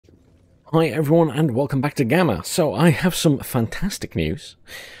Hi everyone and welcome back to g.a.m.m.a. So I have some fantastic news.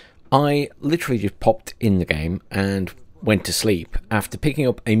 I literally just popped in the game and went to sleep after picking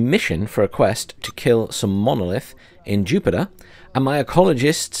up a mission for a quest to kill some monolith in Jupiter, and my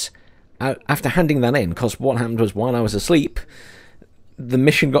ecologists, after handing that in, because what happened was while I was asleep, the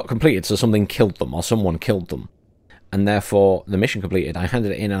mission got completed, so something killed them, or someone killed them. And therefore, the mission completed, I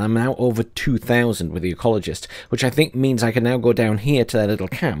handed it in, and I'm now over 2,000 with the ecologist, which I think means I can now go down here to their little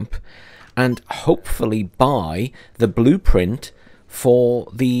camp and hopefully buy the blueprint for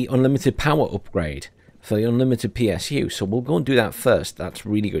the unlimited power upgrade, for the unlimited PSU. So we'll go and do that first. That's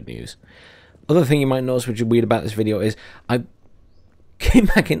really good news. Other thing you might notice which is weird about this video is I came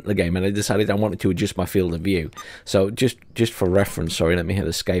back into the game and I decided I wanted to adjust my field of view. So just for reference, sorry, let me hit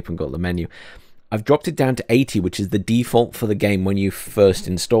escape and go to the menu. I've dropped it down to 80, which is the default for the game when you first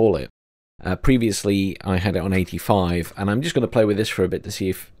install it. Previously, I had it on 85, and I'm just going to play with this for a bit to see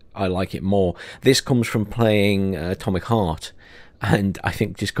if I like it more. This comes from playing Atomic Heart, and I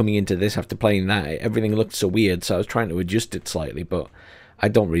think just coming into this after playing that, everything looked so weird, so I was trying to adjust it slightly, but I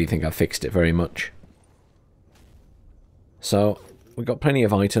don't really think I fixed it very much. So, we've got plenty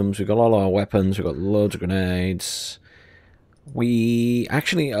of items, we've got all our weapons, we've got loads of grenades. We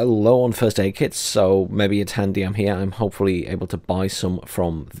actually are low on first aid kits, so maybe it's handy I'm here. I'm hopefully able to buy some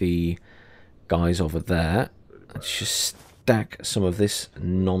from the guys over there. Let's just stack some of this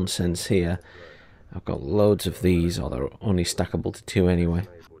nonsense here. I've got loads of these. Oh, they're only stackable to 2 anyway.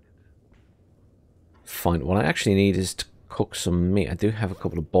 Fine. What I actually need is to cook some meat. I do have a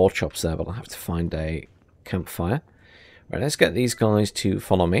couple of boar chops there, but I'll have to find a campfire. Right, let's get these guys to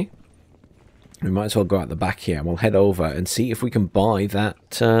follow me. We might as well go out the back here and we'll head over and see if we can buy that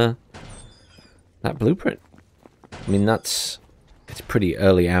that blueprint. I mean, it's pretty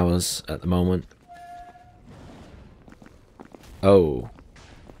early hours at the moment. Oh.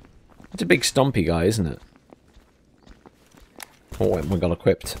 It's a big stompy guy, isn't it? Oh, what have we got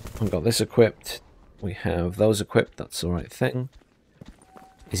equipped? We've got this equipped. We have those equipped. That's the right thing.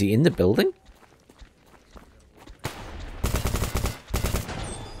 Is he in the building?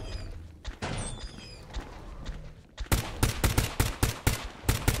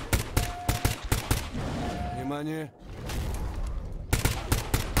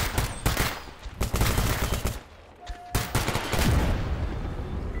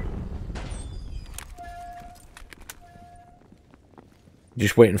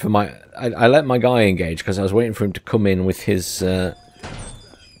 Just waiting for my... I let my guy engage because I was waiting for him to come in with his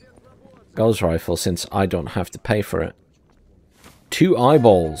gauss rifle, since I don't have to pay for it. 2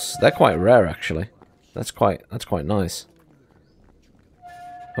 eyeballs. They're quite rare, actually. That's quite nice.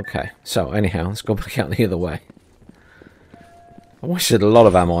 Okay, so anyhow, let's go back out the other way. I wasted a lot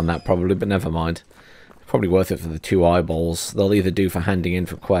of ammo on that probably, but never mind. Probably worth it for the 2 eyeballs. They'll either do for handing in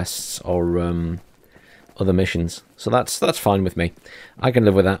for quests or other missions. So that's fine with me. I can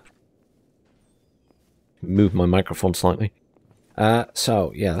live with that. Move my microphone slightly.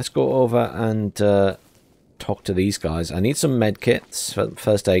 So yeah, let's go over and talk to these guys. I need some med kits,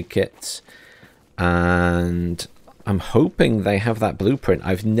 first aid kits, and I'm hoping they have that blueprint.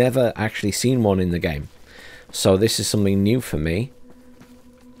 I've never actually seen one in the game, so this is something new for me.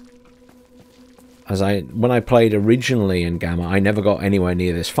 When I played originally in g.a.m.m.a, I never got anywhere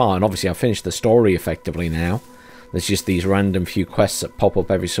near this far, and obviously I've finished the story effectively now. There's just these random few quests that pop up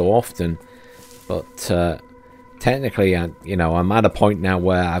every so often, but technically, you know, I'm at a point now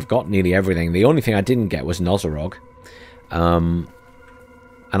where I've got nearly everything. The only thing I didn't get was Nosarog, and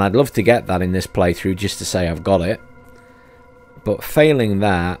I'd love to get that in this playthrough just to say I've got it. But failing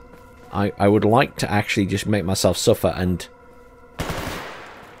that, I would like to actually just make myself suffer and...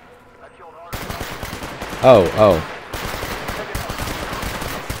 Oh.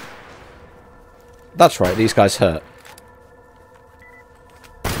 That's right, these guys hurt.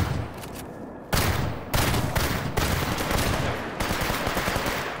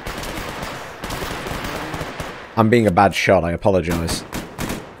 I'm being a bad shot, I apologize.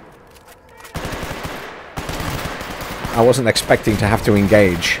 I wasn't expecting to have to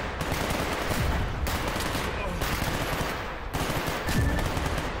engage.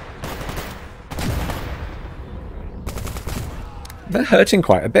 They're hurting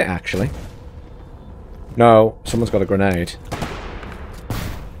quite a bit, actually. No, someone's got a grenade.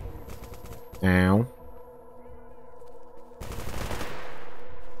 Ow.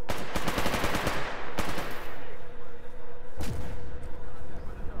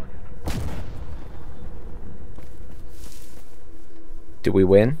 Do we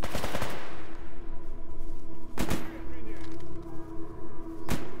win?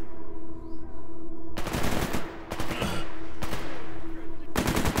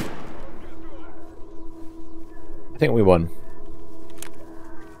 think we won.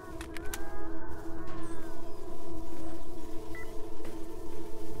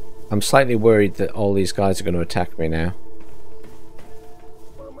 I'm slightly worried that all these guys are going to attack me now.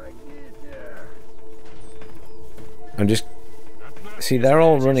 I'm just... See, they're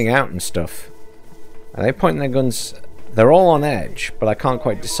all running out and stuff. Are they pointing their guns... They're all on edge, but I can't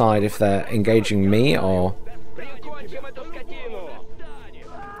quite decide if they're engaging me or...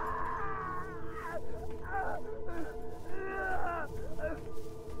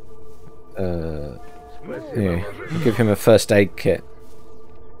 Yeah, give him a first aid kit.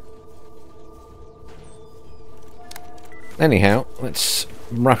 Anyhow, let's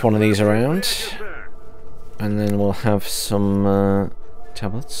wrap one of these around, and then we'll have some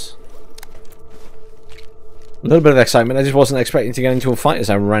tablets. A little bit of excitement. I just wasn't expecting to get into a fight as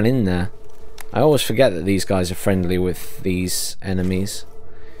I ran in there. I always forget that these guys are friendly with these enemies.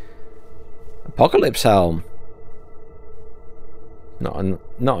 Apocalypse helm. Not an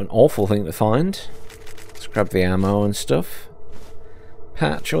awful thing to find. Let's grab the ammo and stuff.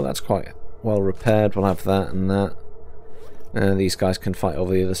 Patch, oh, that's quite well repaired. We'll have that and that. These guys can fight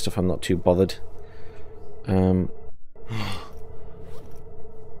over the other stuff. I'm not too bothered. Do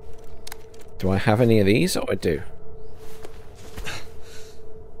I have any of these? Oh, I do.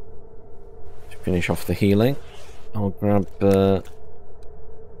 To finish off the healing, I'll grab... there's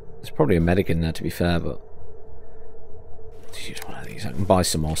probably a medic in there, to be fair, but... Let's use one of these. I can buy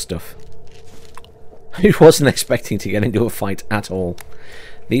some more stuff. I wasn't expecting to get into a fight at all.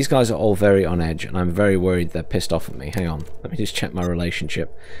 These guys are all very on edge, and I'm very worried they're pissed off at me. Hang on, let me just check my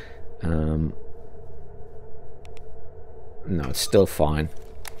relationship. No, it's still fine.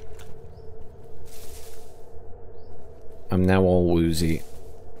 I'm now all woozy,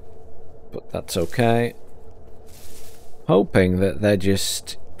 but that's okay. Hoping that they're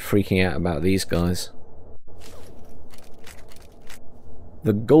just freaking out about these guys.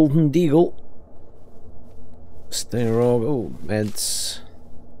 The Golden Deagle. S.t.a.l.k.e.r. Oh, meds.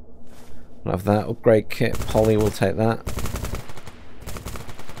 I'll have that. Upgrade kit. Polly will take that.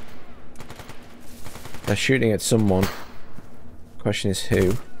 They're shooting at someone. Question is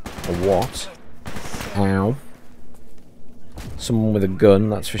who or what. Ow. Someone with a gun,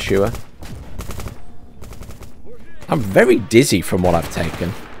 that's for sure. I'm very dizzy from what I've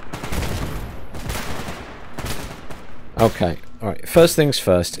taken. Okay, alright. First things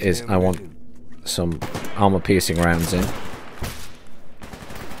first is I want some armor-piercing rounds in.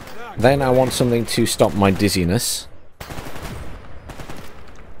 Then I want something to stop my dizziness.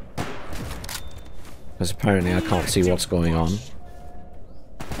 Because apparently I can't see what's going on.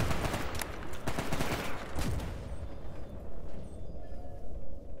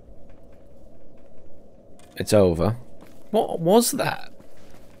 It's over. What was that?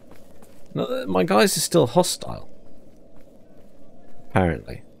 No, my guys are still hostile.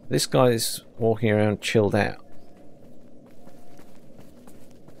 Apparently. This guy's walking around chilled out.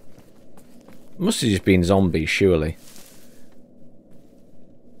 Must have just been zombies, surely.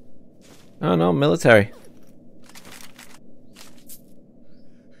 Oh no, military.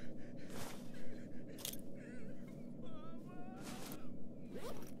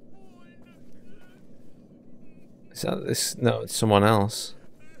 Is that this? No, it's someone else.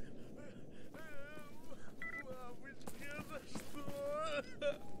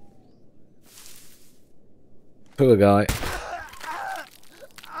 Poor guy.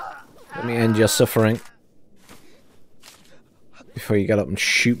 Let me end your suffering before you get up and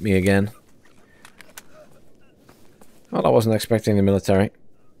shoot me again. Well, I wasn't expecting the military.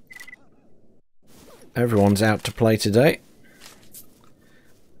 Everyone's out to play today.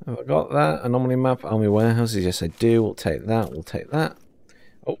 Have I got that? Anomaly map, army warehouses. Yes, I do. We'll take that. We'll take that.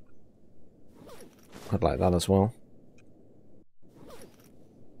 Oh, I'd like that as well.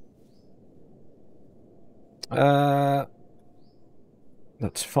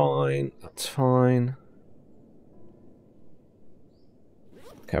 That's fine. That's fine.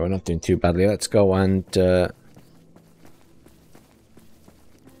 Okay, we're not doing too badly. Let's go and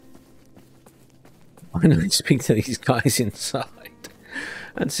finally speak to these guys inside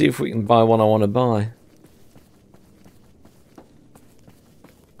and see if we can buy what I want to buy.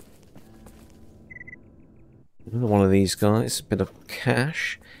 Another one of these guys. A bit of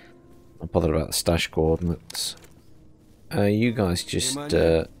cash. I'm not bothered about the stash coordinates. You guys just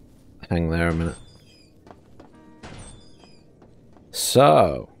hang there a minute.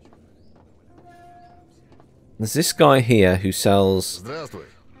 So, there's this guy here who sells,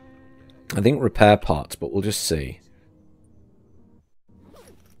 I think, repair parts, but we'll just see.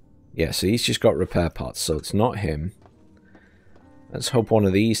 Yeah, so he's just got repair parts, so it's not him. Let's hope one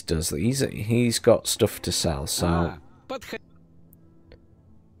of these does. He's got stuff to sell, so...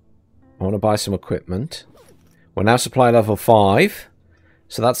 I want to buy some equipment. We're now supply level 5.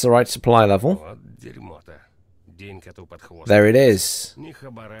 So that's the right supply level. There it is.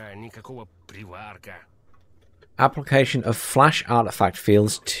 Application of flash artifact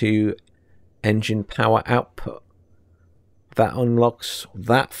fields to engine power output. That unlocks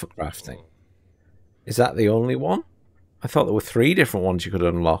that for crafting. Is that the only one? I thought there were 3 different ones you could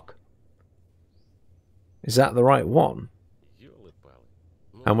unlock. Is that the right one?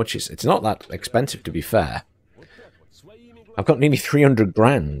 How much is... It's not that expensive, to be fair. I've got nearly 300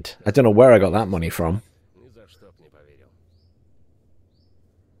 grand. I don't know where I got that money from.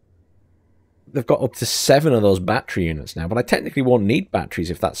 They've got up to 7 of those battery units now, but I technically won't need batteries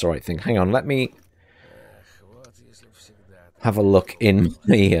if that's the right thing. Hang on, let me have a look in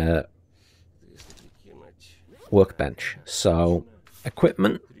the workbench. So,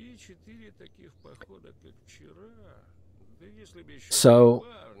 equipment. So,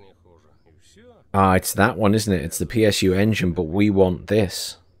 it's that one, isn't it? It's the PSU engine, but we want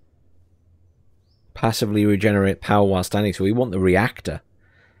this. Passively regenerate power while standing, so we want the reactor.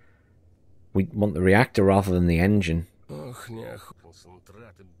 We want the reactor rather than the engine.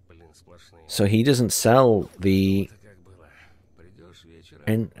 So he doesn't sell the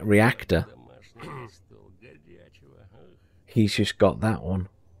reactor. He's just got that one.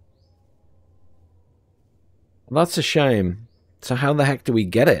 Well, that's a shame. So how the heck do we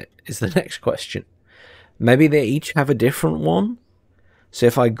get it, is the next question. Maybe they each have a different one? So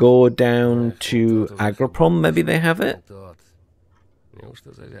if I go down to Agroprom, maybe they have it?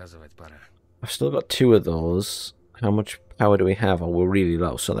 I've still got 2 of those. How much power do we have? Oh, we're really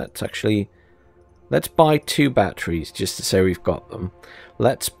low. So let's actually... Let's buy 2 batteries, just to say we've got them.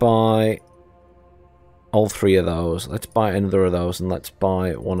 Let's buy all 3 of those. Let's buy another of those, and let's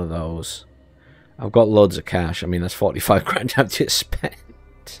buy one of those. I've got loads of cash. I mean, that's 45 grand I've just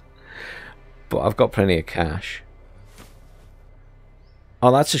spent. But I've got plenty of cash.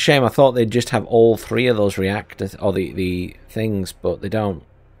 Oh, that's a shame. I thought they'd just have all 3 of those reactors, or the things, but they don't.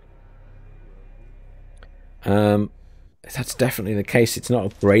 That's definitely the case. It's not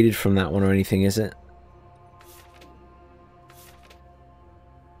upgraded from that one or anything, is it?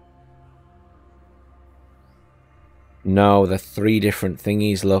 No, they're 3 different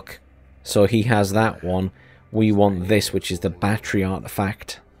thingies, look. So he has that one. We want this, which is the battery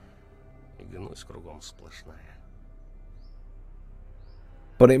artifact.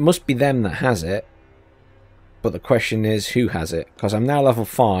 But it must be them that has it. But the question is, who has it? Because I'm now level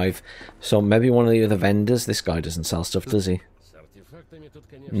 5, so maybe one of the other vendors. This guy doesn't sell stuff, does he?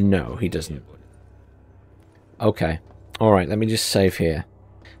 No, he doesn't. Okay. Alright, let me just save here.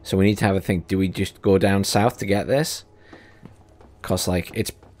 So we need to have a think. Do we just go down south to get this? Because, like,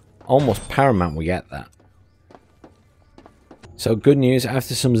 it's almost paramount we get that. So, good news.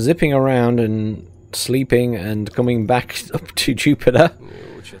 After some zipping around and sleeping and coming back up to Jupiter,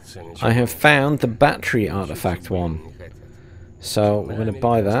 I have found the battery artifact one. So, we're going to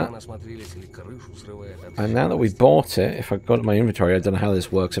buy that. And now that we've bought it, if I go to my inventory, I don't know how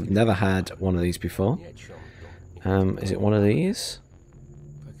this works. I've never had one of these before. Is it one of these?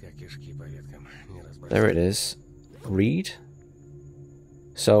 There it is. Read.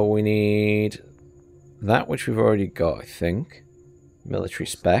 So we need that, which we've already got, I think. Military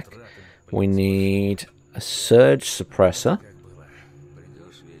spec. We need a surge suppressor.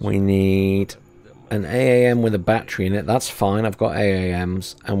 We need an AAM with a battery in it. That's fine. I've got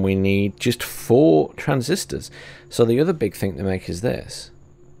AAMs. And we need just 4 transistors. So the other big thing to make is this.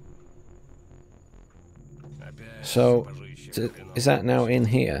 So, is that now in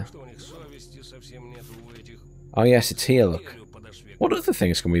here? Oh yes, it's here, look. What other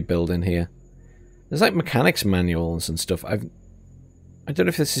things can we build in here? There's like mechanics manuals and stuff. I don't know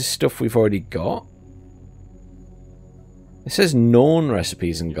if this is stuff we've already got. It says known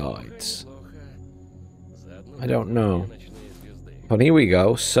recipes and guides. I don't know. But here we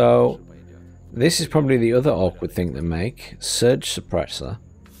go. So, this is probably the other awkward thing to make. Surge suppressor.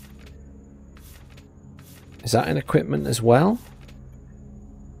 Is that an equipment as well?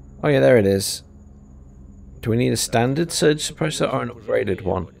 Oh yeah, there it is. Do we need a standard surge suppressor or an upgraded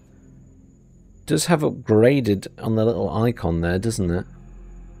one? It does have upgraded on the little icon there, doesn't it?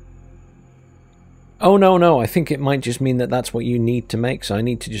 Oh, no, I think it might just mean that that's what you need to make, so I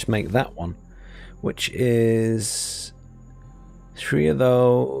need to just make that one. Which is 3 of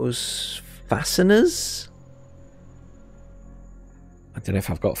those fasteners? I don't know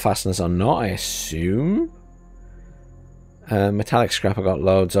if I've got fasteners or not, I assume. Metallic scrap I got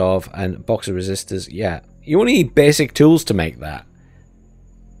loads of, and box of resistors, yeah. You only need basic tools to make that.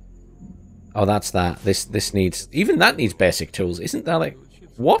 Oh, that's that. This needs... Even that needs basic tools. Isn't that like...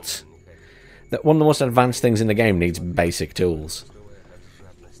 What? That one of the most advanced things in the game needs basic tools.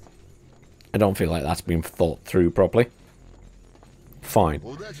 I don't feel like that's been thought through properly. Fine.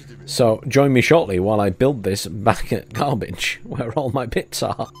 So, join me shortly while I build this back at garbage, where all my bits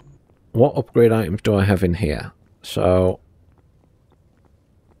are. What upgrade items do I have in here? So,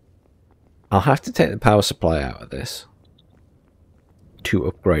 I'll have to take the power supply out of this to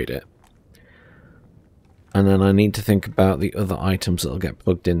upgrade it. And then I need to think about the other items that'll get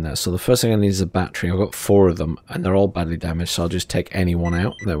plugged in there. So the first thing I need is a battery. I've got 4 of them, and they're all badly damaged, so I'll just take any one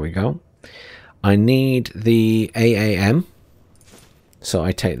out. There we go. I need the AAM, so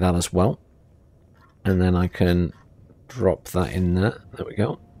I take that as well. And then I can drop that in there. There we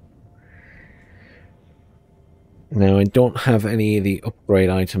go. Now, I don't have any of the upgrade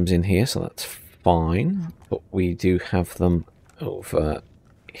items in here, so that's fine. But we do have them over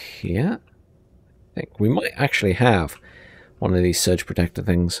here. I think we might actually have one of these surge protector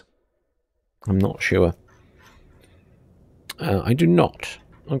things. I'm not sure. I do not.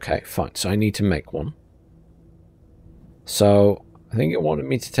 Okay, fine. So I need to make one. So I think it wanted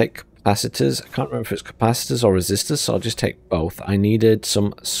me to take capacitors. I can't remember if it's capacitors or resistors, so I'll just take both. I needed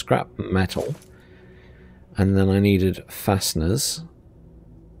some scrap metal. And then I needed fasteners.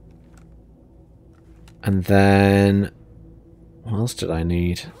 And then... what else did I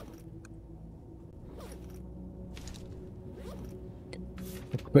need?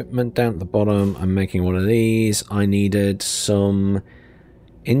 Equipment down at the bottom. I'm making one of these. I needed some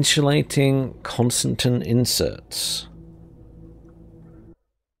insulating constantan inserts.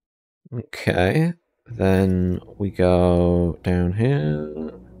 Okay. Then we go down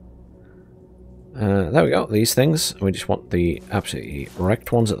here. There we go. These things. We just want the absolutely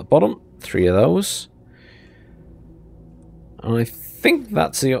wrecked ones at the bottom. 3 of those. And I think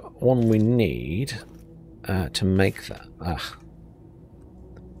that's the one we need to make that.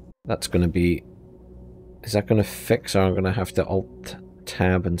 That's going to be... is that going to fix, or I'm going to have to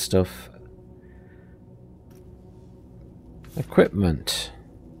Alt-Tab and stuff? Equipment.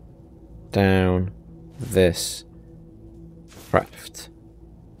 Down. This. Craft.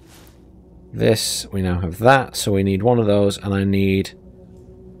 This. We now have that, so we need one of those, and I need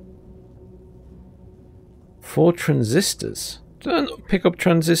 4 transistors. Did I not pick up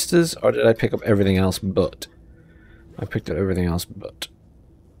transistors, or did I pick up everything else but? I picked up everything else but.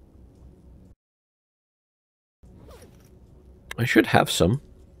 I should have some.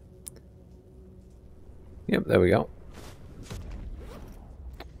 Yep, there we go.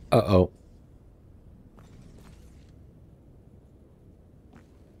 Uh-oh.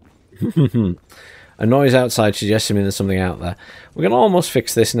 A noise outside suggesting me there's something out there. We're going to almost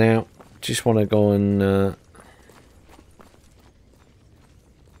fix this now. Just want to go and...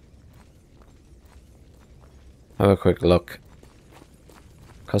 have a quick look.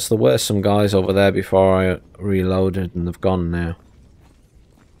 Because there were some guys over there before I reloaded, and they've gone now.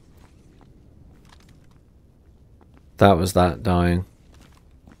 That was that dying.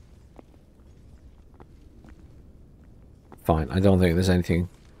 Fine, I don't think there's anything.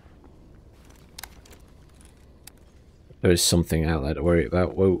 There is something out there to worry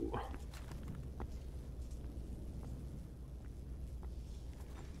about. Whoa.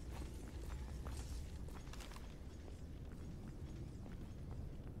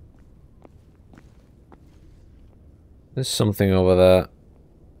 There's something over there.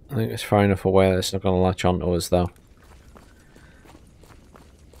 I think it's far enough away that it's not going to latch onto us, though.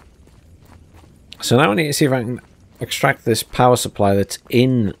 So now I need to see if I can extract this power supply that's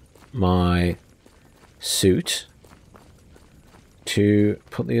in my suit to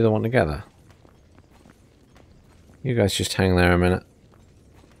put the other one together. You guys just hang there a minute.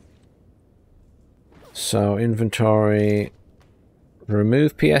 So, inventory.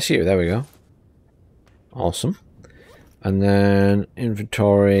 Remove PSU. There we go. Awesome. And then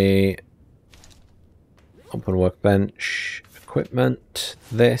inventory, open workbench, equipment,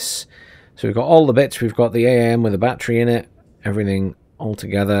 this. So we've got all the bits. We've got the AM with a battery in it. Everything all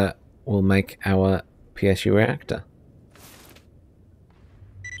together will make our PSU reactor.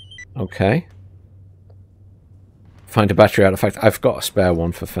 Okay. Find a battery artifact. I've got a spare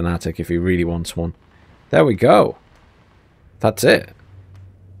one for Fanatic if he really wants one. There we go. That's it.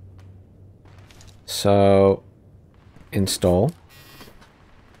 So... install.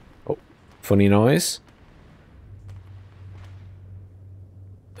 Oh, funny noise.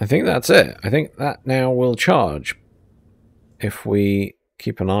 I think that's it. I think that now will charge if we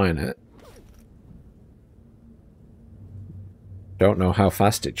keep an eye on it. Don't know how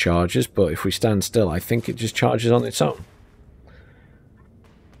fast it charges, but if we stand still, I think it just charges on its own.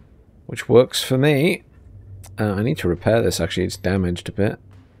 which works for me. I need to repair this, actually. It's damaged a bit.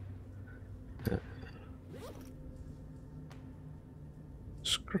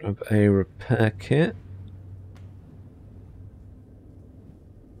 Let's grab a repair kit.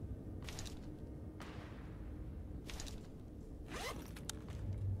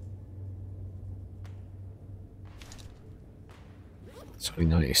 It's only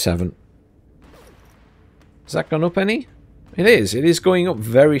 97. Has that gone up any? It is. It is going up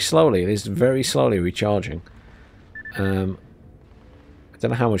very slowly. It is very slowly recharging. I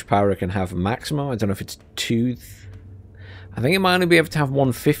don't know how much power it can have maximum. I don't know if it's 2... I think it might only be able to have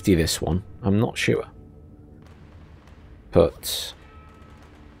 150, this one. I'm not sure. But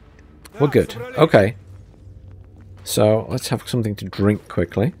we're good. Okay. So let's have something to drink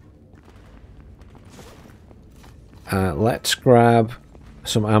quickly. Let's grab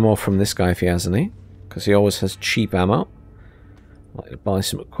some ammo from this guy if he has any, because he always has cheap ammo. I'd like to buy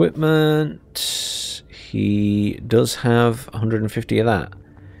some equipment. He does have 150 of that.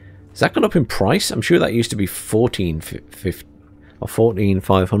 Has that gone up in price? I'm sure that used to be 14,500 or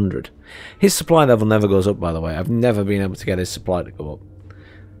 14,500. His supply level never goes up, by the way. I've never been able to get his supply to go up.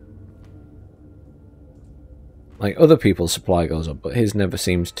 Like, other people's supply goes up, but his never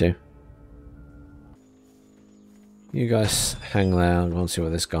seems to. You guys hang there and we'll see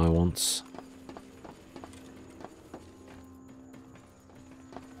what this guy wants.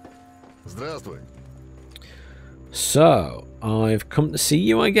 So, I've come to see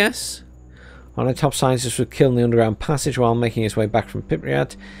you, I guess. One of the top scientists was killed in the underground passage while making his way back from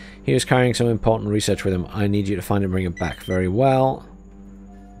EPICBANDANNER. He was carrying some important research with him. I need you to find and bring it back. Very well.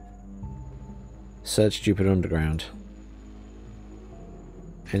 Search Jupiter Underground.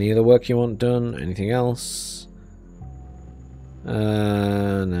 Any other work you want done? Anything else?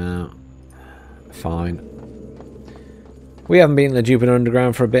 No. Fine. We haven't been in the Jupiter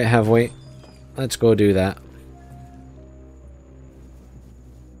Underground for a bit, have we? Let's go do that.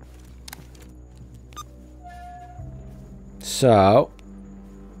 So,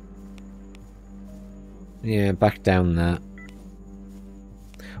 yeah, back down there.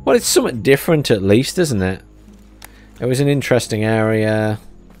 Well, it's something different at least, isn't it? It was an interesting area.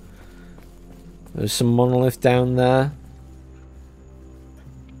 There's some monolith down there.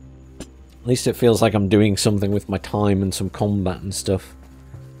 At least it feels like I'm doing something with my time and some combat and stuff.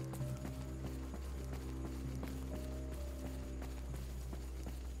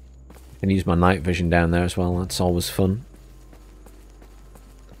 I can use my night vision down there as well. That's always fun.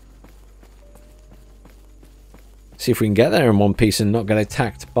 See if we can get there in one piece and not get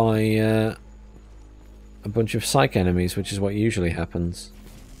attacked by a bunch of psych enemies, which is what usually happens.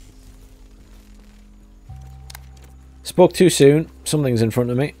 Spoke too soon. Something's in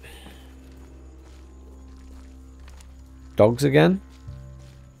front of me. Dogs again?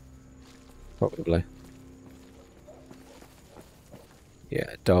 Probably.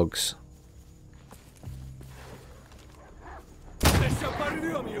 Yeah, dogs.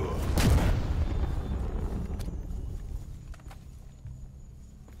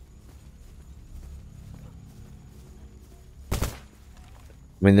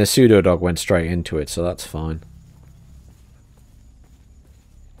 I mean, the pseudo dog went straight into it, so that's fine.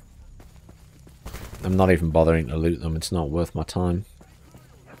 I'm not even bothering to loot them, it's not worth my time.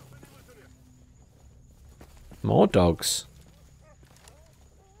 More dogs.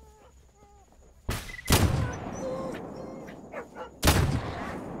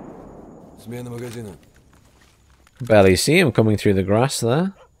 Barely see him coming through the grass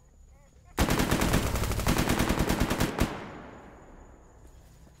there.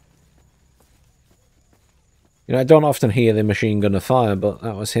 You know, I don't often hear the machine gunner fire, but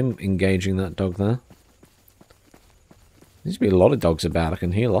that was him engaging that dog there. There seems to be a lot of dogs about. I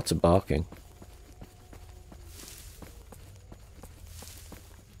can hear lots of barking.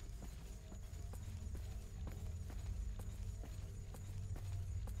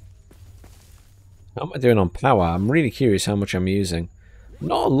 How am I doing on power? I'm really curious how much I'm using.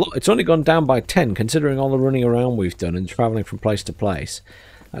 Not a lot. It's only gone down by 10, considering all the running around we've done and travelling from place to place.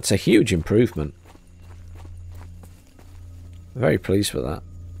 That's a huge improvement. Very pleased with that.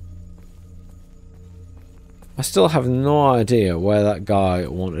 I still have no idea where that guy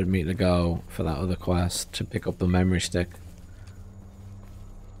wanted me to go for that other quest to pick up the memory stick.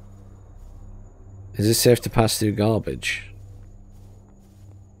 Is it safe to pass through garbage?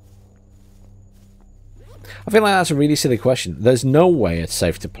 I feel like that's a really silly question. There's no way it's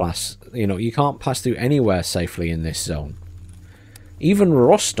safe to pass. You know, you can't pass through anywhere safely in this zone. Even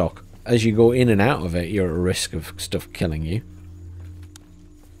Rostock, as you go in and out of it, you're at risk of stuff killing you.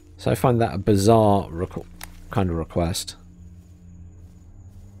 So I find that a bizarre kind of request.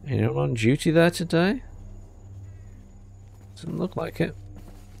 Anyone on duty there today? Doesn't look like it.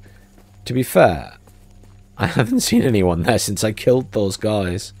 To be fair, I haven't seen anyone there since I killed those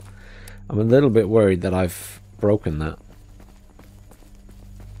guys. I'm a little bit worried that I've broken that.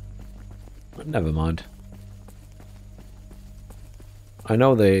 But never mind. I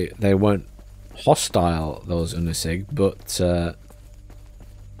know they weren't hostile, those Unisig, but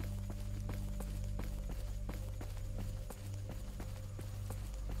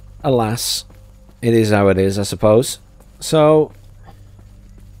alas, it is how it is, I suppose. So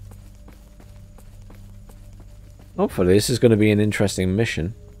hopefully this is going to be an interesting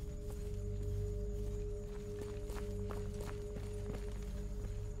mission.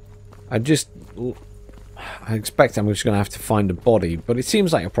 I expect I'm just going to have to find a body, but it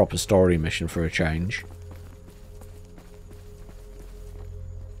seems like a proper story mission for a change.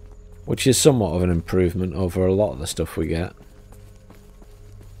 Which is somewhat of an improvement over a lot of the stuff we get.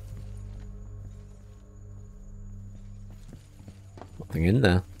 Nothing in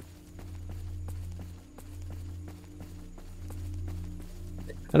there.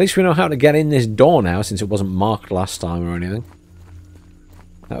 At least we know how to get in this door now, since it wasn't marked last time or anything.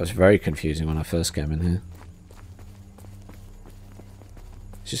 That was very confusing when I first came in here.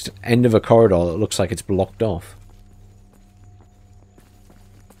 It's just an end of a corridor that looks like it's blocked off.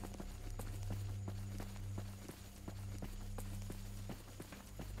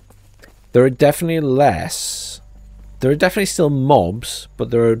 There are definitely less. There are definitely still mobs,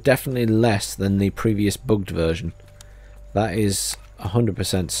 but there are definitely less than the previous bugged version. That is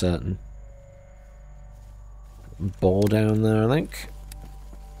 100% certain. Ball down there, I think.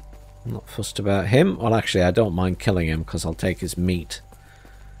 I'm not fussed about him. Well, actually, I don't mind killing him because I'll take his meat.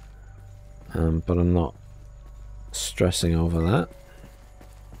 But I'm not stressing over that.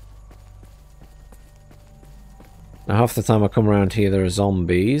 Now, half the time I come around here, there are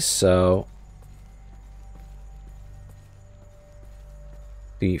zombies, so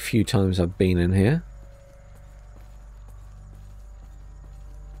the few times I've been in here.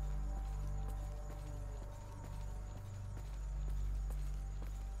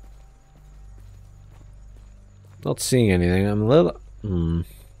 Not seeing anything. I'm a little...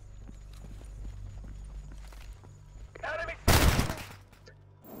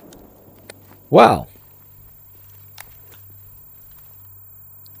 Well,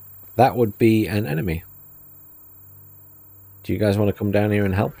 that would be an enemy. Do you guys want to come down here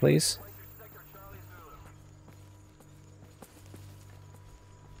and help, please?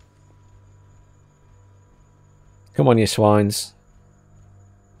 Come on, you swines.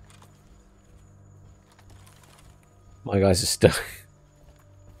 My guys are stuck.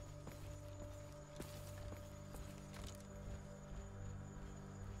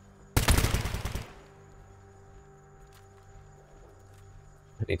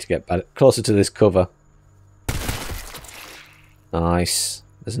 I need to get back closer to this cover. Nice.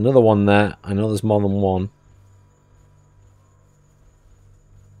 There's another one there. I know there's more than one.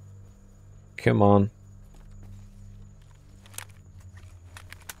 Come on.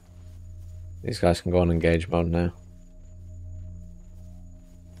 These guys can go on engage mode now.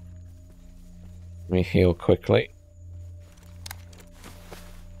 Let me heal quickly.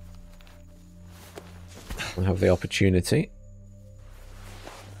 I have the opportunity.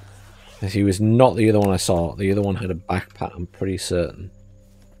 He was not the other one I saw. The other one had a backpack, I'm pretty certain.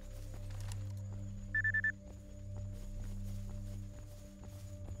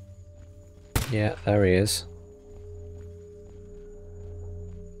 Yeah, there he is.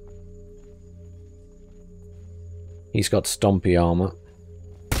 He's got stompy armor.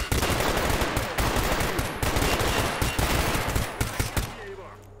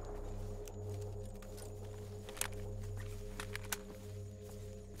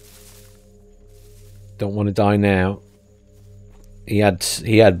 Don't want to die now. He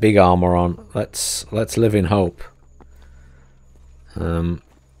had big armor on. Let's live in hope. I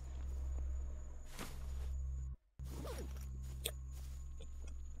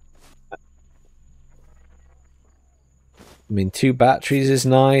mean, 2 batteries is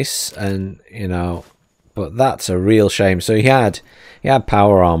nice, and you know, but that's a real shame. So he had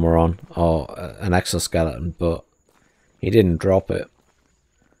power armor on, or an exoskeleton, but he didn't drop it.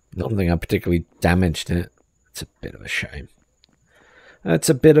 I don't think I particularly damaged it. It's a bit of a shame. It's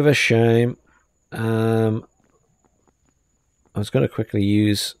a bit of a shame. I was going to quickly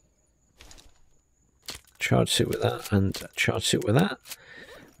use charge suit with that and charge suit with that.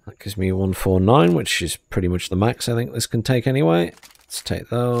 That gives me 149, which is pretty much the max I think this can take anyway. Let's take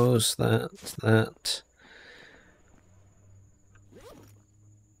those, that.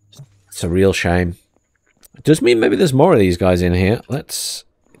 It's a real shame. It does mean maybe there's more of these guys in here. Let's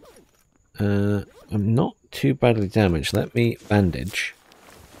I'm not too badly damaged. Let me bandage.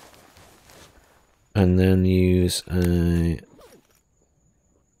 And then use a...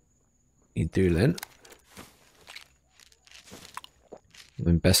 Edulin.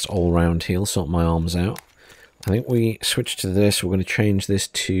 Then best all-round heal, sort my arms out. I think we switch to this. We're going to change this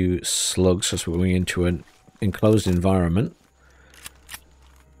to slugs, so we're going into an enclosed environment.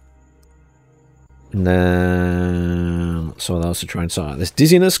 And then... So that was to try and sort out this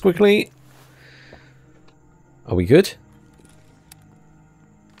dizziness quickly. Are we good?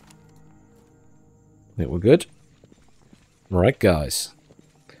 I think we're good. Alright, guys.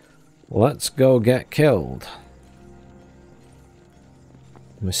 Let's go get killed.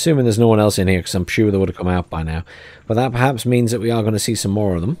 I'm assuming there's no one else in here because I'm sure they would have come out by now. But that perhaps means that we are going to see some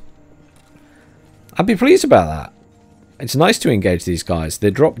more of them. I'd be pleased about that. It's nice to engage these guys.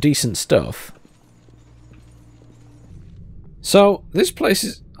 They drop decent stuff. So, this place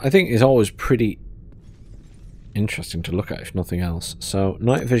is, I think, is always pretty interesting to look at, if nothing else. So,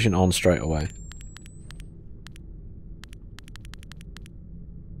 night vision on straight away.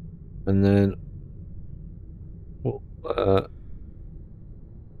 And then... Well,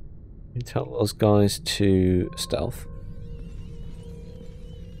 you tell those guys to stealth.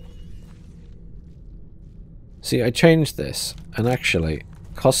 See, I changed this, and actually,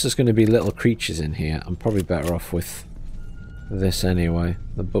 because there's going to be little creatures in here, I'm probably better off with this anyway,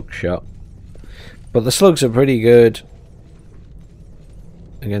 the bookshot. But the slugs are pretty good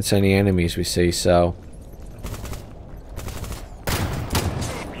against any enemies we see, so...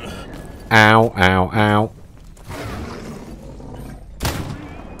 Ow, ow, ow.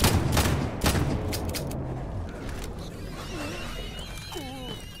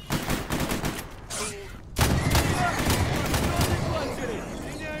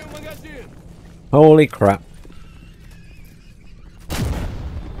 Holy crap.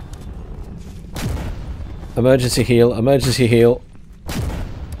 Emergency heal, emergency heal.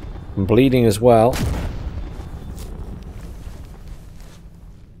 I'm bleeding as well.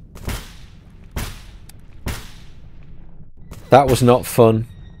 That was not fun.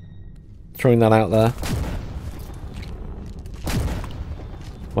 Throwing that out there.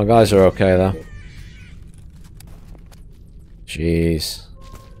 My guys are okay though. Jeez.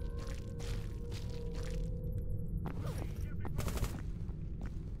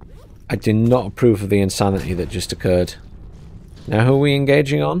 I do not approve of the insanity that just occurred. Now who are we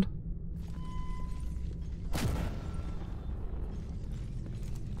engaging on?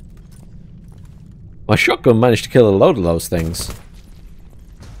 My shotgun managed to kill a load of those things.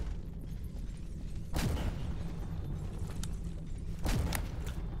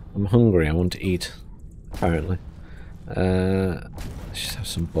 I'm hungry, I want to eat. Apparently. Let's just have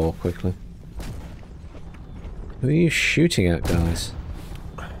some boar quickly. Who are you shooting at, guys?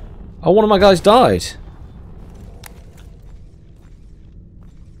 Oh, one of my guys died.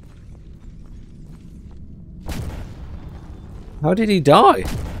 How did he die?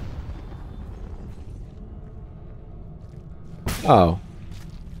 Oh.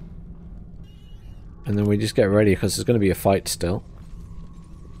 And then we just get ready because there's going to be a fight still.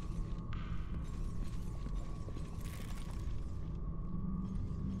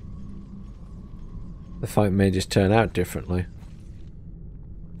 The fight may just turn out differently.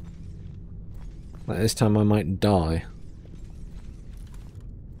 Like this time I might die.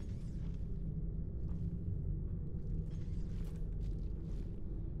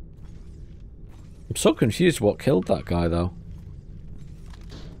 I'm so confused what killed that guy though.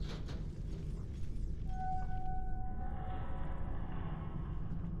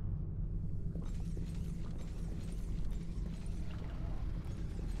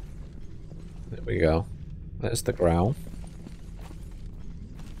 There we go. There's the growl.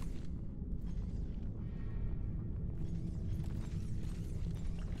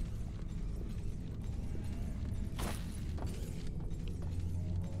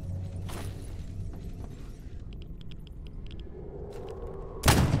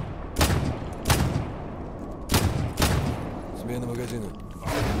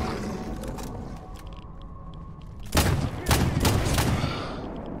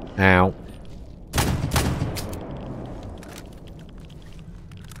 Ow.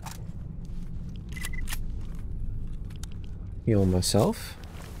 Heal myself.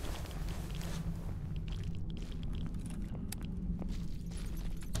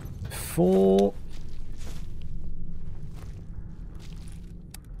 Full.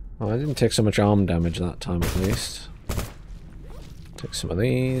 Oh, I didn't take so much arm damage that time at least. Take some of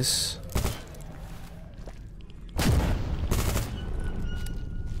these.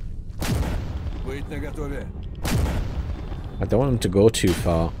 I don't want him to go too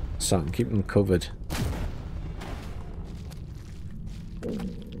far, so I can keep them covered.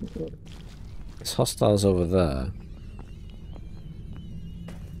 There's hostiles over there.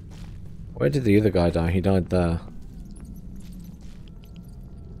 Where did the other guy die? He died there.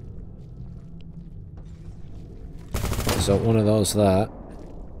 So one of those there.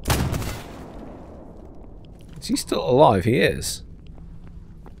 Is he still alive? He is.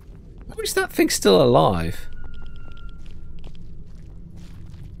 How is that thing still alive?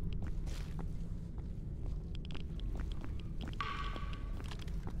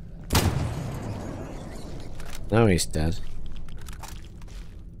 Now he's dead.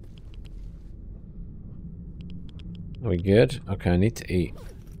 Are we good? Okay, I need to eat.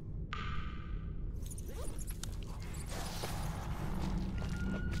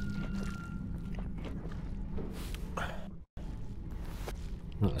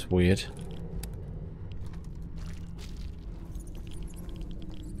 That's weird.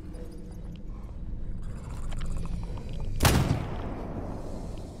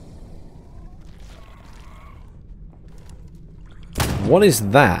 What is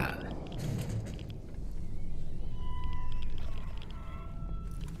that?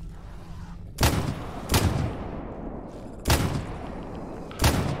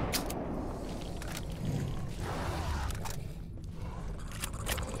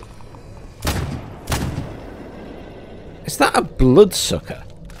 Is that a bloodsucker?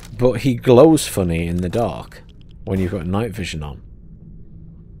 But he glows funny in the dark when you've got night vision on.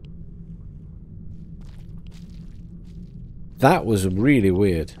 That was really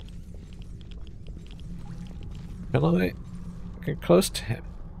weird. Can I get close to him?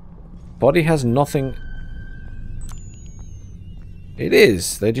 Body has nothing. It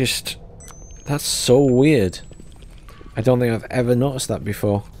is. They just... That's so weird. I don't think I've ever noticed that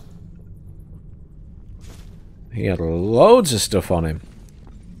before. He had loads of stuff on him.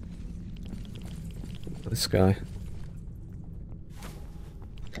 This guy.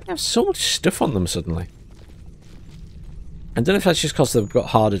 They have so much stuff on them suddenly. I don't know if that's just because they've got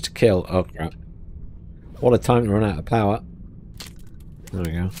harder to kill. Oh crap. What a time to run out of power. There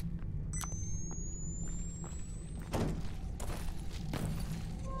we go.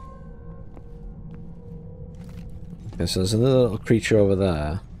 Okay, so there's another little creature over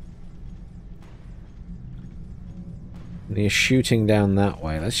there. And he's shooting down that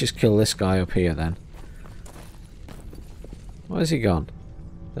way. Let's just kill this guy up here then. Where's he gone?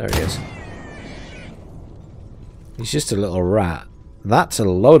 There he is. He's just a little rat. That's a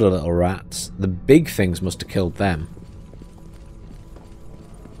load of little rats. The big things must have killed them.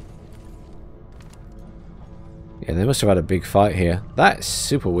 Yeah, they must have had a big fight here. That's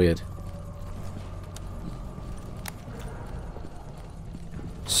super weird.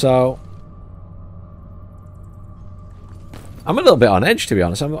 So... I'm a little bit on edge, to be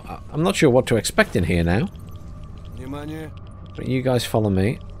honest. I'm not sure what to expect in here now. But you guys follow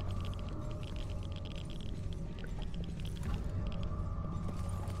me.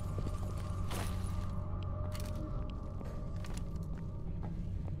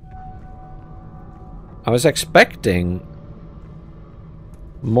 I was expecting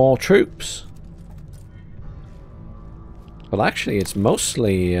more troops. But actually it's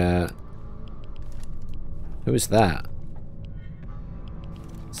mostly... who is that?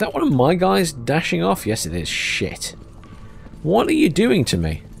 Is that one of my guys dashing off? Yes it is. Shit. What are you doing to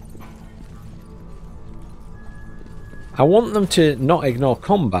me? I want them to not ignore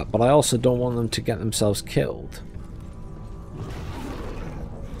combat, but I also don't want them to get themselves killed.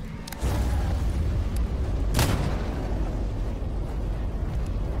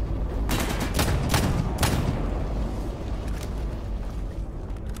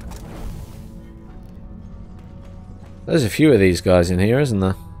 There's a few of these guys in here, isn't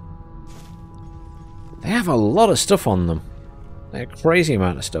there? They have a lot of stuff on them. A crazy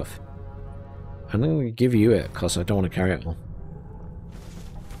amount of stuff. I'm going to give you it because I don't want to carry it all.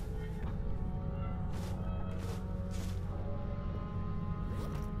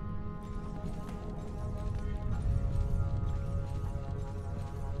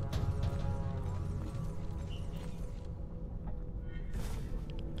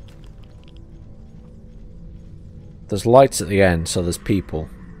 There's lights at the end, so there's people.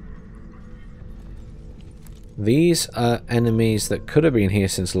 These are enemies that could have been here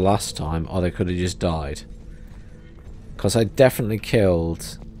since last time, or they could have just died. Because I definitely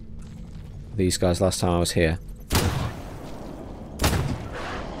killed these guys last time I was here.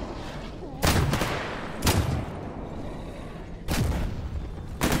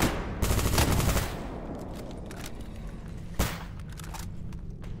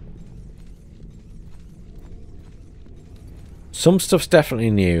 Some stuff's definitely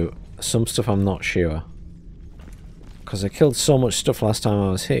new. Some stuff I'm not sure. Because I killed so much stuff last time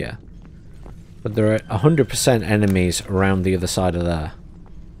I was here. But there are 100% enemies around the other side of there.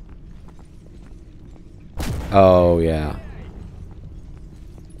 Oh, yeah.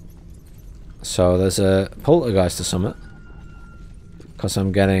 So there's a poltergeist or something. Because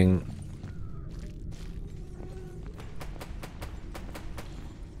I'm getting...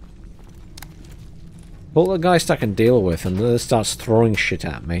 poltergeist I can deal with, and then it starts throwing shit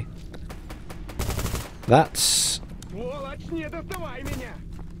at me. That's...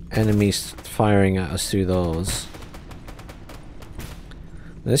 enemies firing at us through those.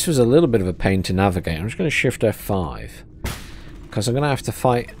 This was a little bit of a pain to navigate. I'm just going to shift F5. Because I'm going to have to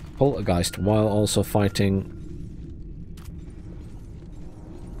fight poltergeist while also fighting...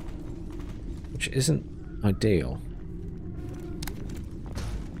 which isn't ideal.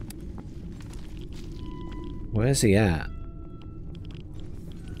 Where's he at?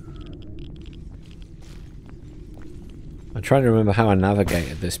 I'm trying to remember how I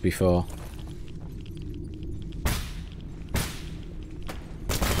navigated this before.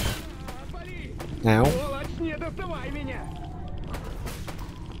 Ow.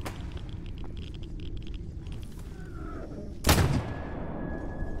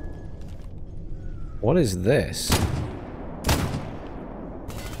 What is this?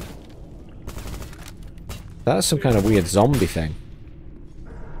 That's some kind of weird zombie thing.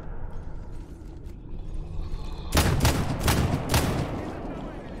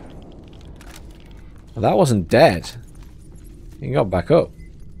 Well, that wasn't dead. He got back up.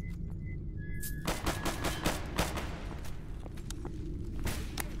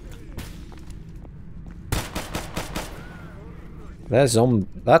 There's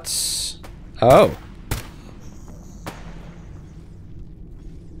that's... oh.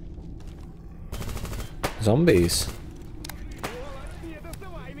 Zombies.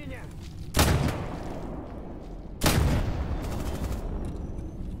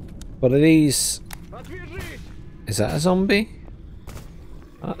 What are these? Is that a zombie?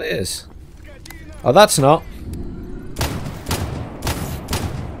 Oh, it is. Oh, that's not.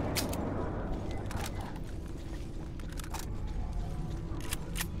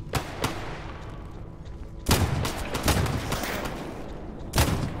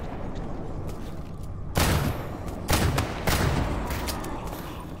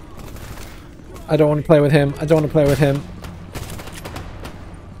 I don't want to play with him. I don't want to play with him.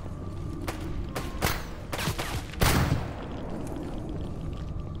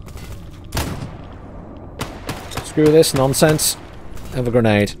 Screw this nonsense. Have a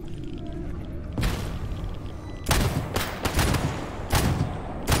grenade.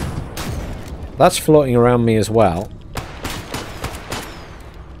 That's floating around me as well.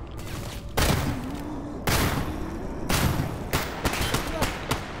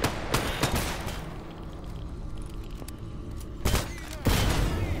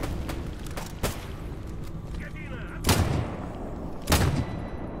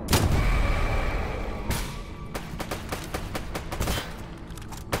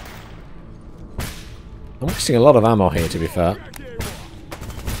 I'm wasting a lot of ammo here, to be fair.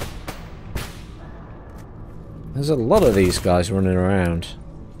 There's a lot of these guys running around.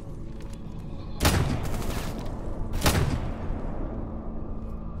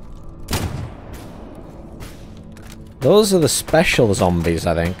 Those are the special zombies,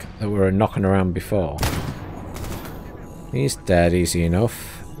 I think, that were knocking around before. He's dead easy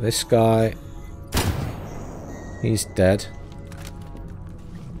enough. This guy... he's dead.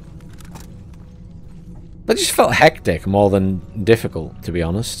 That just felt hectic more than difficult, to be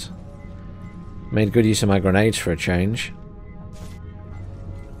honest. Made good use of my grenades for a change.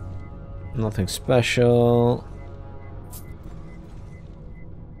 Nothing special.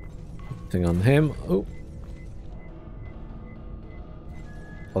 Nothing on him. Oh.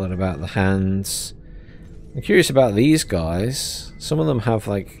 Bothered about the hands. I'm curious about these guys. Some of them have,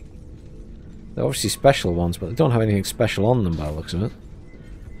 like... they're obviously special ones, but they don't have anything special on them by the looks of it.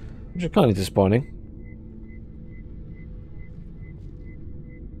 Which is kind of disappointing.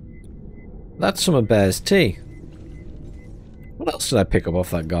 That's some of Bear's tea. What else did I pick up off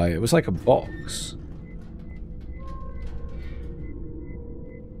that guy? It was like a box.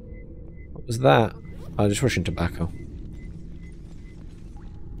 What was that? Oh, just Russian tobacco.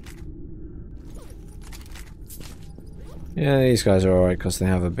 Yeah, these guys are alright because they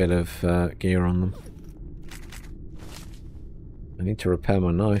have a bit of gear on them. I need to repair my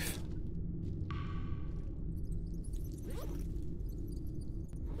knife.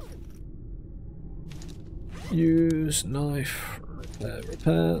 Use knife,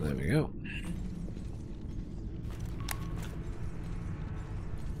 repair, there we go.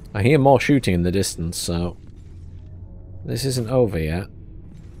 I hear more shooting in the distance, so this isn't over yet.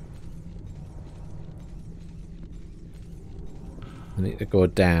 I need to go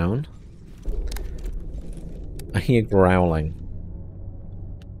down. I hear growling.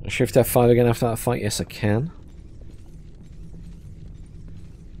 Shift F5 again after that fight? Yes, I can.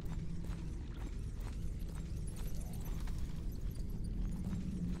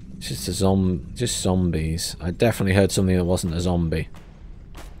 It's just just zombies. I definitely heard something that wasn't a zombie.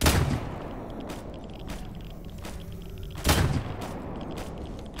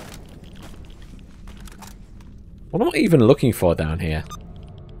 What am I even looking for down here?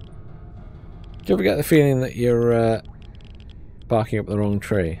 Do you ever get the feeling that you're barking up the wrong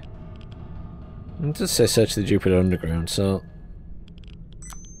tree? It does say search the Jupiter Underground, so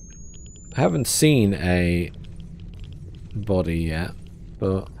I haven't seen a body yet,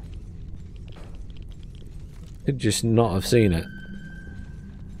 but could just not have seen it.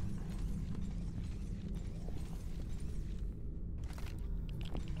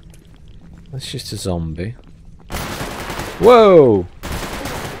 That's just a zombie. Whoa!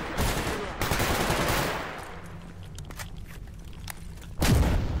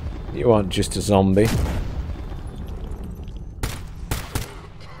 You aren't just a zombie.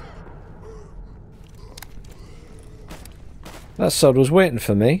 That sod was waiting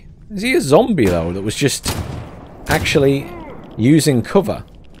for me. Is he a zombie though that was just actually using cover?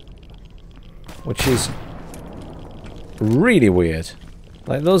 Which is really weird.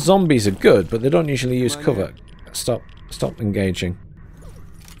 Like, those zombies are good, but they don't usually use cover. Stop engaging.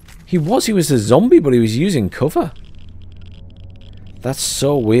 He was a zombie, but he was using cover. That's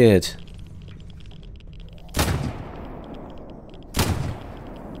so weird.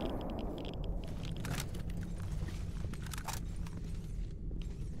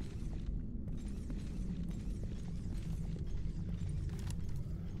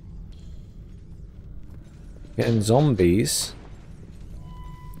 Getting zombies.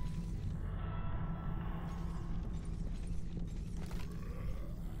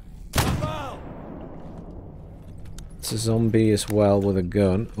 It's a zombie as well with a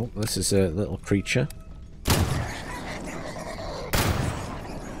gun. Oh, this is a little creature.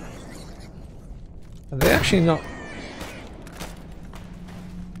 Are they actually not...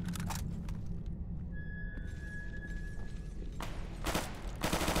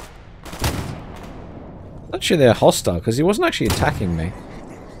 Actually, they're hostile, because he wasn't actually attacking me.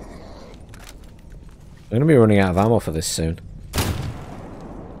 I'm going to be running out of ammo for this soon.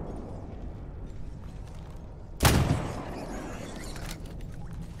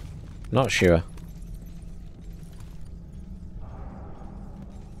 Not sure.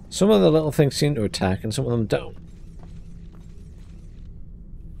 Some of the little things seem to attack, and some of them don't.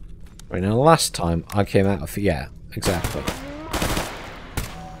 Right, now last time I came out of... Yeah, exactly.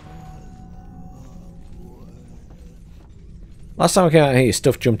 Last time I came out here,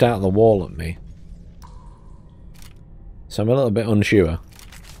 stuff jumped out of the wall at me. So I'm a little bit unsure.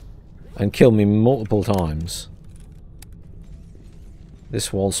 And killed me multiple times.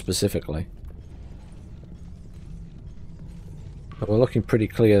 This wall specifically. But we're looking pretty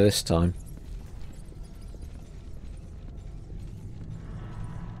clear this time.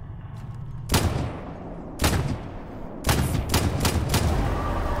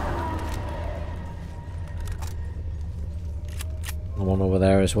 One over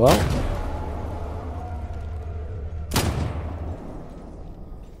there as well.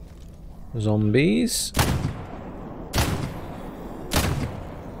 Zombies.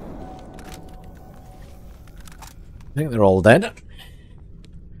 I think they're all dead.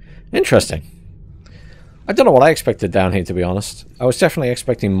 Interesting. I don't know what I expected down here, to be honest. I was definitely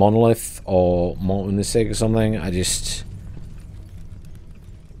expecting Monolith or Molten Mystic or something. I just...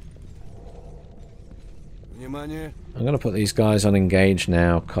 I'm going to put these guys on engage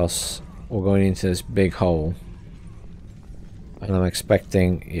now, because we're going into this big hole. And I'm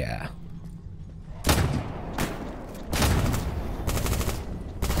expecting... yeah.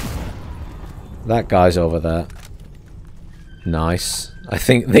 That guy's over there. Nice. I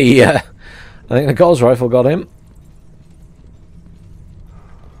think the Gauss rifle got him.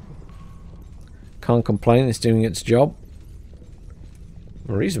 Can't complain, it's doing its job.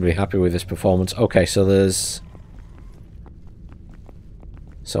 I'm reasonably happy with this performance. Okay, so there's...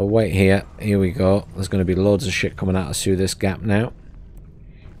 So wait here. Here we go. There's going to be loads of shit coming at us through this gap now.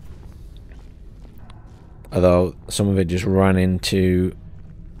 Although some of it just ran into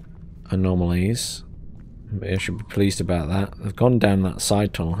anomalies. I should be pleased about that. They've gone down that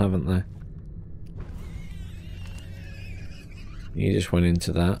side tunnel, haven't they? You just went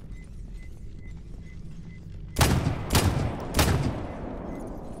into that.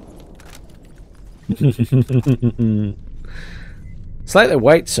 It's like they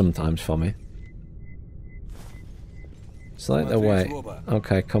wait sometimes for me. It's like they wait.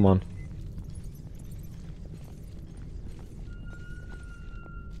 Okay, come on.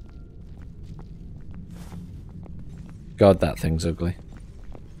 God, that thing's ugly.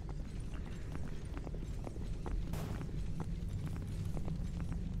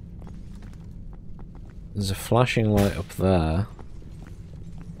 There's a flashing light up there.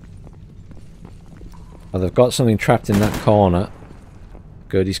 Oh, they've got something trapped in that corner.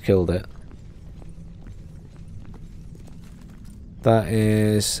 Good, he's killed it. That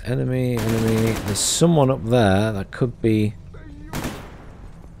is enemy, enemy. There's someone up there that could be...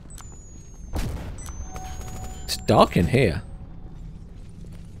 It's dark in here.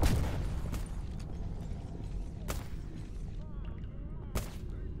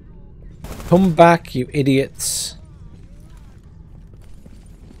 Come back, you idiots.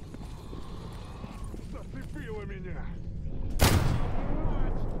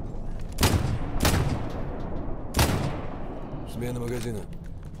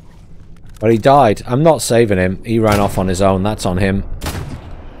 But he died. I'm not saving him. He ran off on his own. That's on him.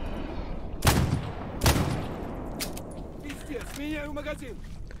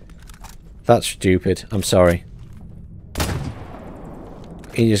 That's stupid. I'm sorry.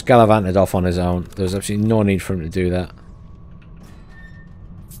 He just gallivanted off on his own. There's absolutely no need for him to do that.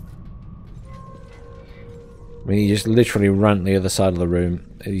 I mean, he just literally ran the other side of the room.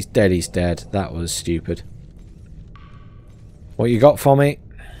 He's dead, he's dead. That was stupid. What you got for me?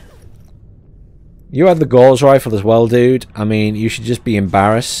 You had the Gauss rifle as well, dude. I mean, you should just be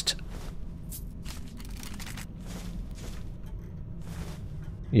embarrassed.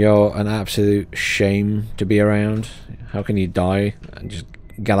 You're an absolute shame to be around. How can you die and just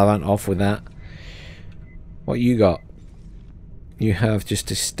gallivant off with that? What you got? You have just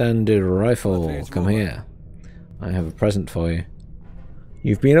a standard rifle. Come here. I have a present for you.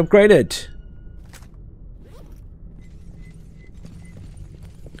 You've been upgraded.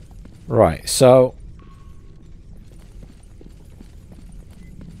 Right, so...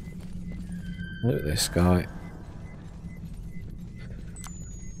 Look at this guy.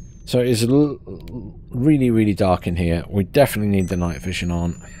 So it's really, really dark in here. We definitely need the night vision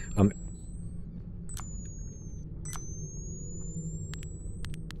on. I'm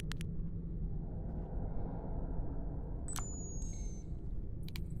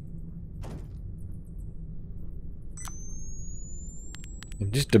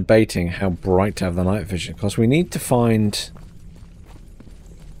just debating how bright to have the night vision, because we need to find...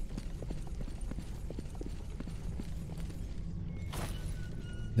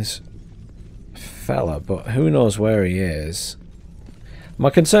 this fella, but who knows where he is.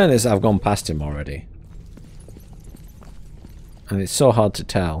 My concern is I've gone past him already. And it's so hard to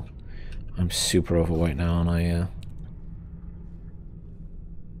tell. I'm super overweight now, aren't I? Yeah.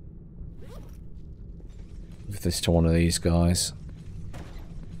 Give this to one of these guys.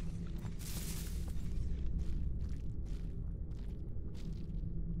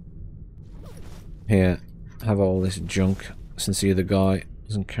 Here, have all this junk since the other guy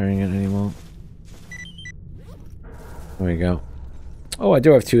isn't carrying it anymore. There we go. Oh, I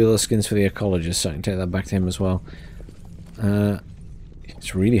do have 2 little skins for the ecologist, so I can take that back to him as well.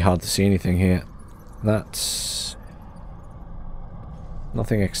 It's really hard to see anything here. That's...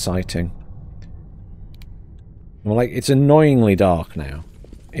 nothing exciting. Well, like, it's annoyingly dark now.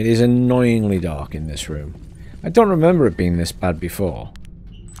 It is annoyingly dark in this room. I don't remember it being this bad before.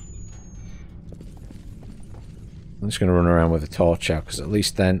 I'm just going to run around with a torch out, because at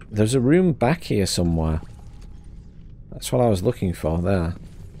least then... There's a room back here somewhere. That's what I was looking for, there.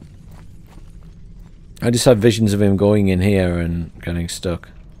 I just had visions of him going in here and getting stuck.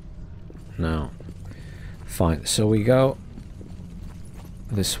 No. Fine, so we go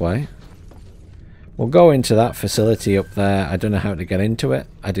this way. We'll go into that facility up there. I don't know how to get into it.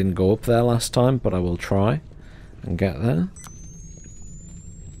 I didn't go up there last time, but I will try and get there.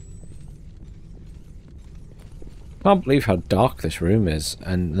 Can't believe how dark this room is,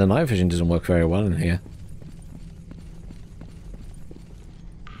 and the night vision doesn't work very well in here.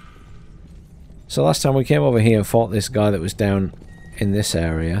 So last time we came over here and fought this guy that was down in this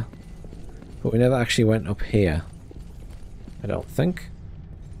area, but we never actually went up here. I don't think.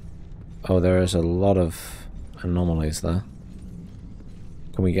 Oh, there is a lot of anomalies there.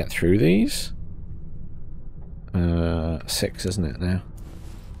 Can we get through these? 6, isn't it now?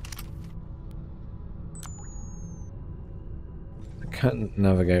 Can't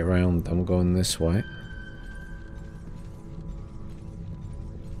navigate around. I'm going this way.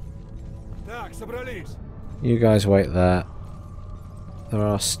 You guys wait there. There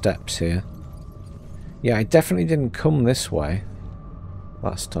are steps here. Yeah, I definitely didn't come this way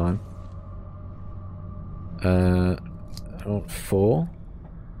last time. Oh, 4.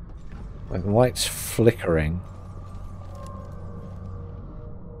 Like, the light's flickering.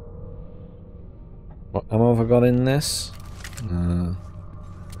 What ammo have I got in this? I'm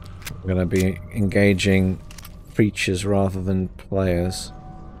going to be engaging creatures rather than players.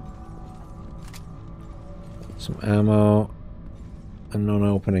 Some ammo. A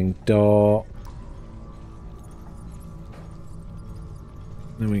non-opening door.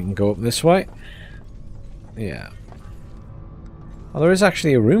 Then we can go up this way. Yeah. Oh, there is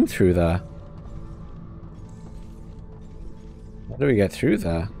actually a room through there. How do we get through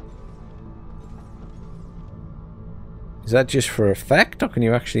there? Is that just for effect, or can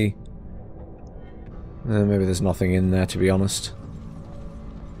you actually... maybe there's nothing in there, to be honest.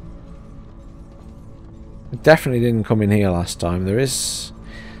 It definitely didn't come in here last time. There is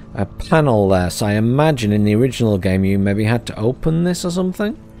a panel there, so I imagine in the original game you maybe had to open this or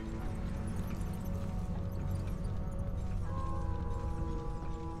something?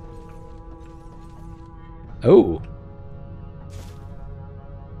 Oh!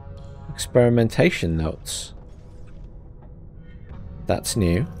 Experimentation notes. That's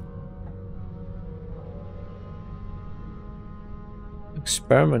new.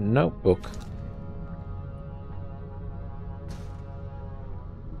 Experiment notebook.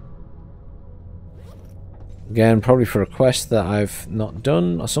 Again, probably for a quest that I've not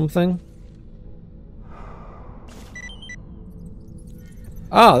done or something.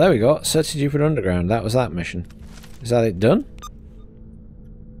 Ah, there we go. Search the Jupiter Underground. That was that mission. Is that it done?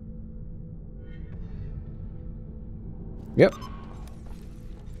 Yep.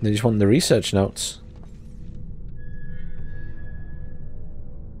 They just want the research notes.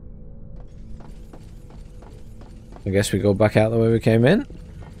 I guess we go back out the way we came in.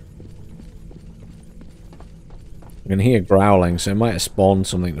 I can hear growling, so it might have spawned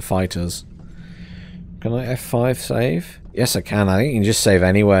something to fight us. Can I F5 save? Yes, I can. I think you can just save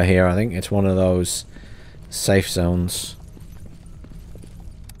anywhere here. I think it's one of those safe zones.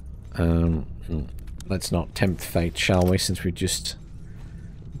 Let's not tempt fate, shall we, since we just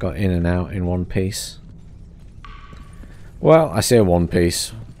got in and out in one piece. Well, I say one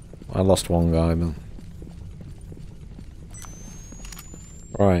piece. I lost one guy, but...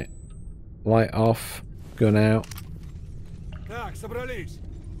 Right. Light off. Gun out.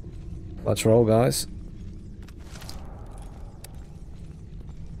 Let's roll, guys.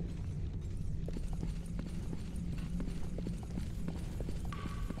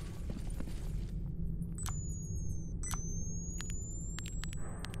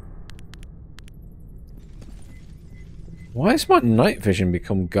 Why has my night vision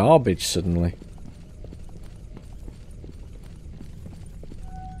become garbage suddenly?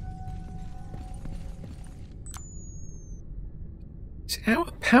 It's out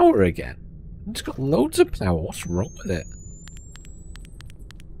of power again. It's got loads of power. What's wrong with it?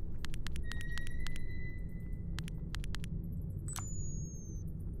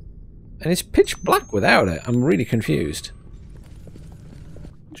 And it's pitch black without it. I'm really confused.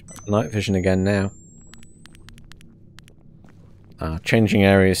 Night vision again now. Changing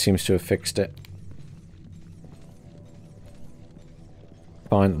areas seems to have fixed it.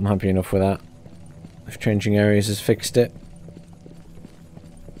 Fine, I'm happy enough with that. If changing areas has fixed it,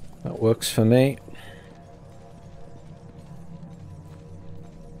 that works for me.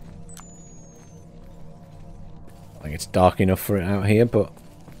 I think it's dark enough for it out here, but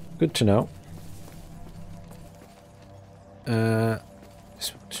good to know.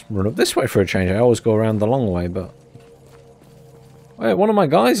 Just run up this way for a change. I always go around the long way, but... Wait, one of my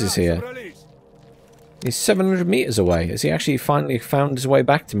guys is here. He's 700 meters away. Has he actually finally found his way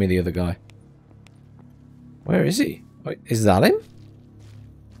back to me, the other guy? Where is he? Wait, is that him?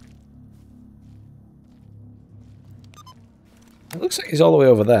 It looks like he's all the way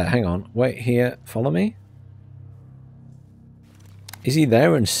over there. Hang on. Wait here. Follow me. Is he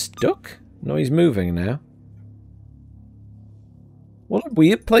there and stuck? No, he's moving now. What a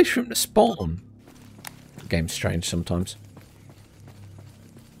weird place for him to spawn. The game's strange sometimes.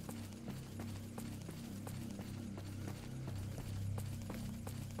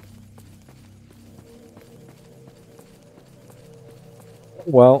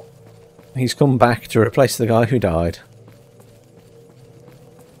 Well, he's come back to replace the guy who died.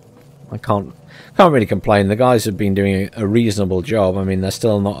 I can't really complain. The guys have been doing a reasonable job. I mean, they're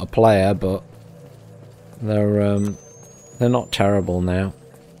still not a player, but they're not terrible now.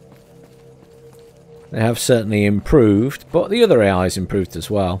 They have certainly improved, but the other AI's improved as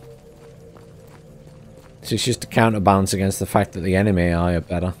well. So it's just a counterbalance against the fact that the enemy AI are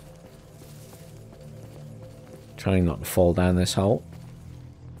better. Trying not to fall down this hole.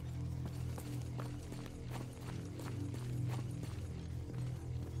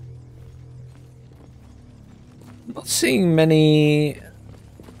 Not seeing many...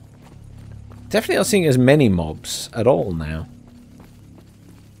 Definitely not seeing as many mobs at all now.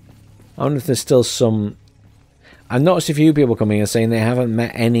 I wonder if there's still some... I've noticed a few people coming and saying they haven't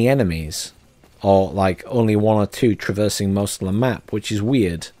met any enemies. Or like only one or two traversing most of the map, which is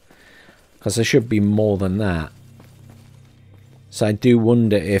weird. Because there should be more than that. So I do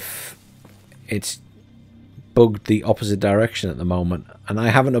wonder if it's bugged the opposite direction at the moment. And I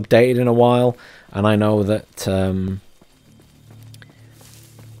haven't updated in a while. And I know that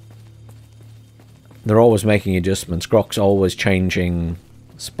they're always making adjustments. Grok's always changing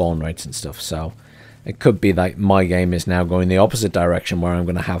spawn rates and stuff. So it could be that my game is now going the opposite direction, where I'm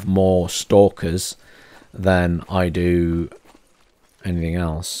going to have more stalkers than I do anything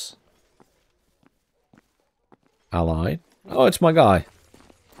else. Allied. Oh, it's my guy.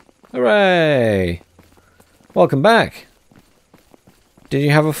 Hooray! Welcome back. Did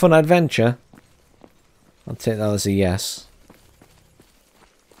you have a fun adventure? I'll take that as a yes.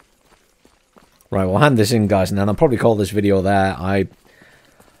 Right, we'll hand this in, guys, and then I'll probably call this video there. I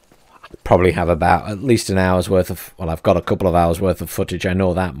probably have about at least an hour's worth of... Well, I've got a couple of hours worth of footage, I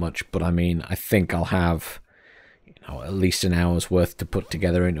know that much. But, I mean, I think I'll have, you know, at least an hour's worth to put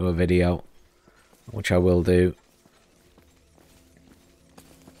together into a video. Which I will do.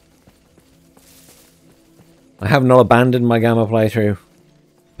 I have not abandoned my Gamma playthrough.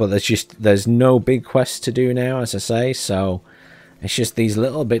 But there's no big quests to do now, as I say, so it's just these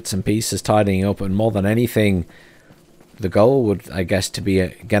little bits and pieces tidying up, and more than anything, the goal would, I guess, to be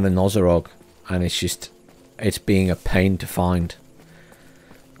get an Ozorog, and it's being a pain to find.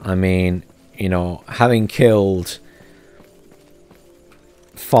 I mean, you know, having killed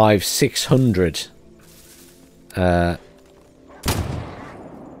 500-600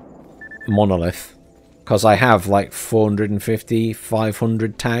 monolith. Because I have like 450,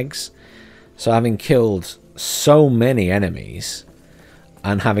 500 tags. So having killed so many enemies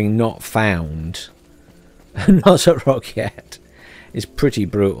and having not found a Ozorog yet is pretty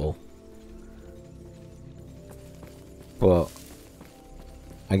brutal. But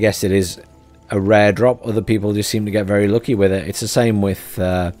I guess it is a rare drop. Other people just seem to get very lucky with it. It's the same with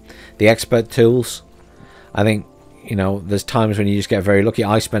the expert tools. I think, you know, there's times when you just get very lucky.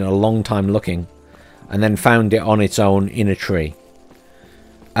 I spent a long time looking. And then found it on its own in a tree.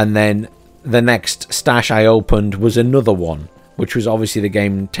 And then the next stash I opened was another one. Which was obviously the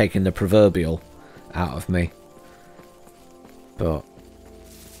game taking the proverbial out of me. But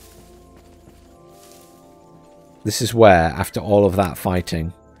this is where, after all of that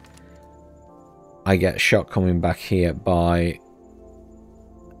fighting, I get shot coming back here by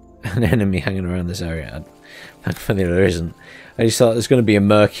an enemy hanging around this area. Thankfully there isn't. I just thought there's going to be a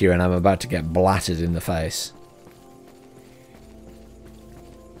Merc here and I'm about to get blattered in the face.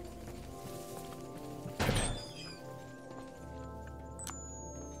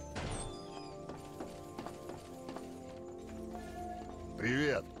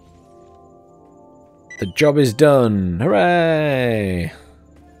 Привет. The job is done. Hooray!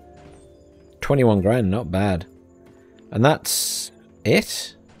 21 grand, not bad. And that's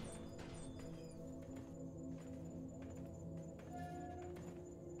it?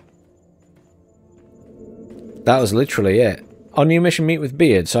 That was literally it. On new mission, meet with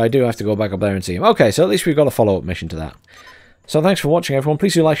Beard, so I do have to go back up there and see him. Okay, so at least we've got a follow-up mission to that. So thanks for watching, everyone.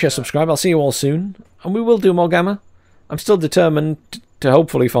 Please do like, share, subscribe. I'll see you all soon. And we will do more Gamma. I'm still determined to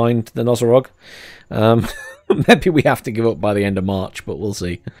hopefully find the Ozorog. Maybe we have to give up by the end of March, but we'll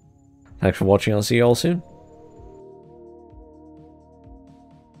see. Thanks for watching. I'll see you all soon.